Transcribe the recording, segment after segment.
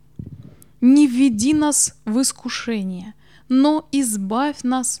не введи нас в искушение, но избавь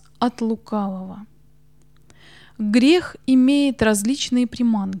нас от лукавого». Грех имеет различные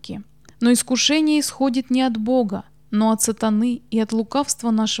приманки, но искушение исходит не от Бога, но от сатаны и от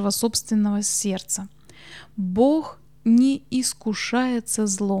лукавства нашего собственного сердца. Бог не искушается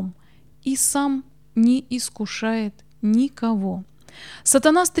злом и сам не искушает никого.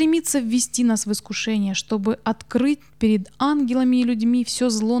 Сатана стремится ввести нас в искушение, чтобы открыть перед ангелами и людьми все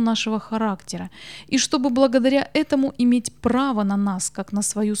зло нашего характера, и чтобы благодаря этому иметь право на нас, как на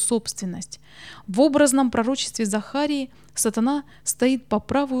свою собственность. В образном пророчестве Захарии сатана стоит по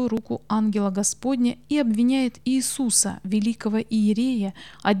правую руку ангела Господня и обвиняет Иисуса, великого иерея,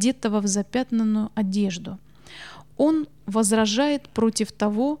 одетого в запятнанную одежду. Он возражает против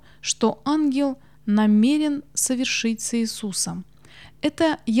того, что ангел намерен совершить с Иисусом.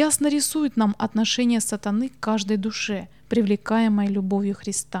 Это ясно рисует нам отношение сатаны к каждой душе, привлекаемой любовью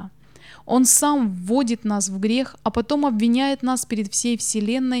Христа. Он сам вводит нас в грех, а потом обвиняет нас перед всей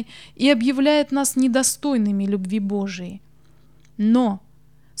вселенной и объявляет нас недостойными любви Божией. Но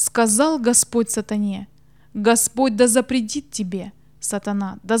сказал Господь сатане: «Господь да запретит тебе,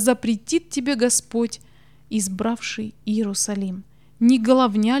 сатана, да запретит тебе Господь, избравший Иерусалим. Не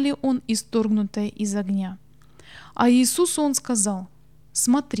головня ли он, исторгнутая из огня?» А Иисусу он сказал: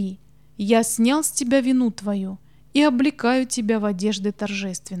 «Смотри, я снял с тебя вину твою и облекаю тебя в одежды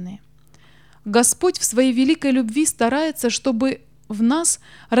торжественные». Господь в своей великой любви старается, чтобы в нас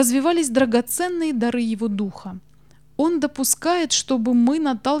развивались драгоценные дары Его Духа. Он допускает, чтобы мы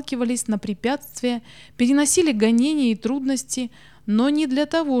наталкивались на препятствия, переносили гонения и трудности, но не для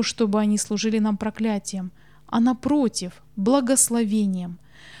того, чтобы они служили нам проклятием, а напротив, благословением.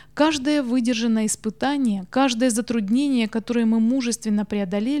 Каждое выдержанное испытание, каждое затруднение, которое мы мужественно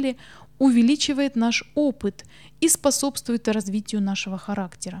преодолели, увеличивает наш опыт и способствует развитию нашего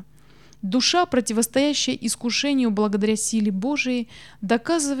характера. Душа, противостоящая искушению благодаря силе Божией,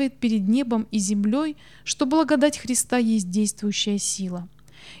 доказывает перед небом и землей, что благодать Христа есть действующая сила.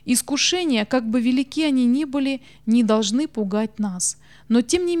 Искушения, как бы велики они ни были, не должны пугать нас. Но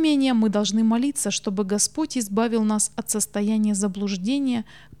тем не менее мы должны молиться, чтобы Господь избавил нас от состояния заблуждения,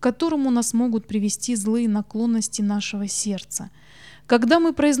 к которому нас могут привести злые наклонности нашего сердца. Когда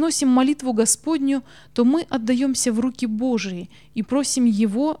мы произносим молитву Господню, то мы отдаемся в руки Божии и просим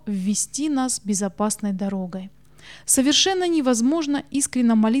Его ввести нас безопасной дорогой. Совершенно невозможно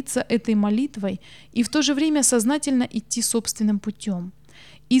искренне молиться этой молитвой и в то же время сознательно идти собственным путем.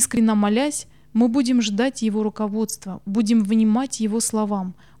 Искренне молясь, мы будем ждать Его руководства, будем внимать Его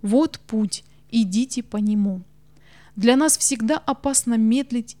словам: «Вот путь, идите по нему». Для нас всегда опасно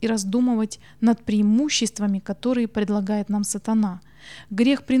медлить и раздумывать над преимуществами, которые предлагает нам сатана.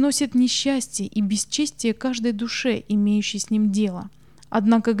 Грех приносит несчастье и бесчестие каждой душе, имеющей с ним дело.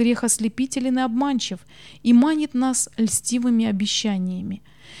 Однако грех ослепителен и обманчив и манит нас льстивыми обещаниями.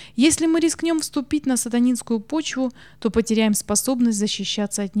 Если мы рискнем вступить на сатанинскую почву, то потеряем способность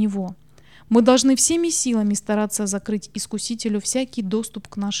защищаться от него. Мы должны всеми силами стараться закрыть искусителю всякий доступ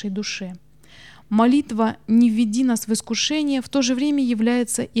к нашей душе. Молитва «Не введи нас в искушение» в то же время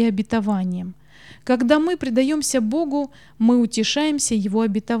является и обетованием. Когда мы предаемся Богу, мы утешаемся Его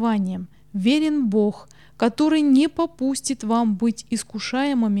обетованием. «Верен Бог, который не попустит вам быть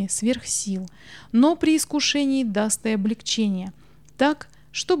искушаемыми сверх сил, но при искушении даст и облегчение, так,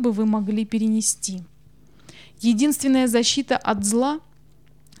 чтобы вы могли перенести». Единственная защита от зла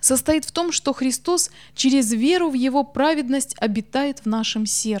состоит в том, что Христос через веру в Его праведность обитает в нашем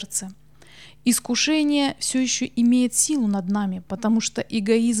сердце. Искушение все еще имеет силу над нами, потому что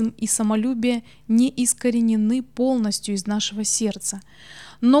эгоизм и самолюбие не искоренены полностью из нашего сердца.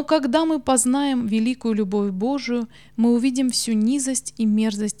 Но когда мы познаем великую любовь Божию, мы увидим всю низость и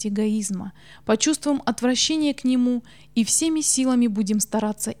мерзость эгоизма, почувствуем отвращение к нему и всеми силами будем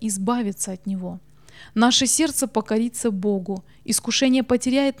стараться избавиться от него. Наше сердце покорится Богу, искушение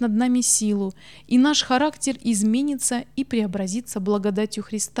потеряет над нами силу, и наш характер изменится и преобразится благодатью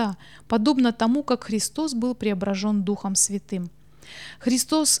Христа, подобно тому, как Христос был преображен Духом Святым.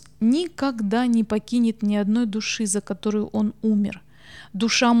 Христос никогда не покинет ни одной души, за которую Он умер.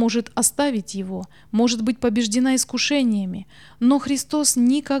 Душа может оставить Его, может быть побеждена искушениями, но Христос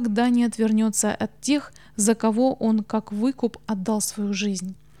никогда не отвернется от тех, за кого Он как выкуп отдал свою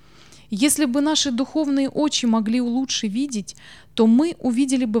жизнь. Если бы наши духовные очи могли лучше видеть, то мы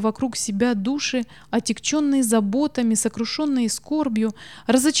увидели бы вокруг себя души, отягченные заботами, сокрушенные скорбью,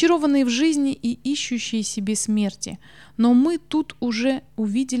 разочарованные в жизни и ищущие себе смерти. Но мы тут уже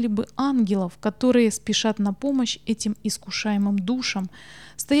увидели бы ангелов, которые спешат на помощь этим искушаемым душам,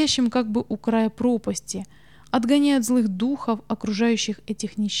 стоящим как бы у края пропасти, отгоняют злых духов, окружающих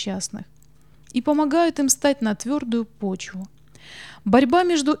этих несчастных. и помогают им стать на твердую почву. Борьба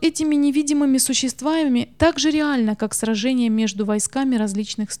между этими невидимыми существами так же реальна, как сражение между войсками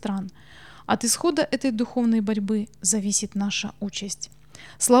различных стран. От исхода этой духовной борьбы зависит наша участь.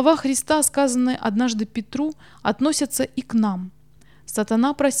 Слова Христа, сказанные однажды Петру, относятся и к нам.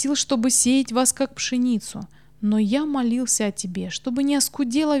 «Сатана просил, чтобы сеять вас, как пшеницу, но я молился о тебе, чтобы не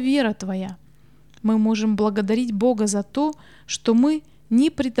оскудела вера твоя». Мы можем благодарить Бога за то, что мы не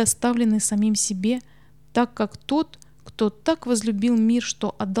предоставлены самим себе, так как тот, кто так возлюбил мир,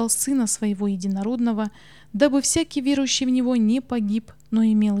 что отдал Сына Своего Единородного, дабы всякий верующий в Него не погиб, но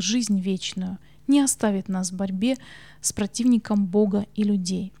имел жизнь вечную, не оставит нас в борьбе с противником Бога и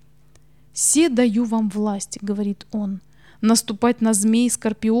людей. «Се даю вам власть, — говорит Он, — наступать на змей,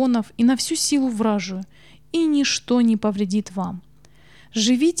 скорпионов и на всю силу вражию, и ничто не повредит вам.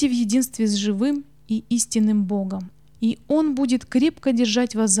 Живите в единстве с живым и истинным Богом, и Он будет крепко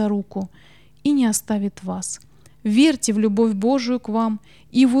держать вас за руку и не оставит вас. Верьте в любовь Божию к вам,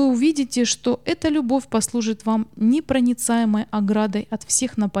 и вы увидите, что эта любовь послужит вам непроницаемой оградой от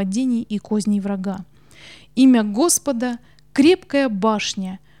всех нападений и козней врага. Имя Господа — крепкая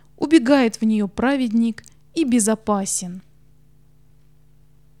башня, убегает в нее праведник и безопасен».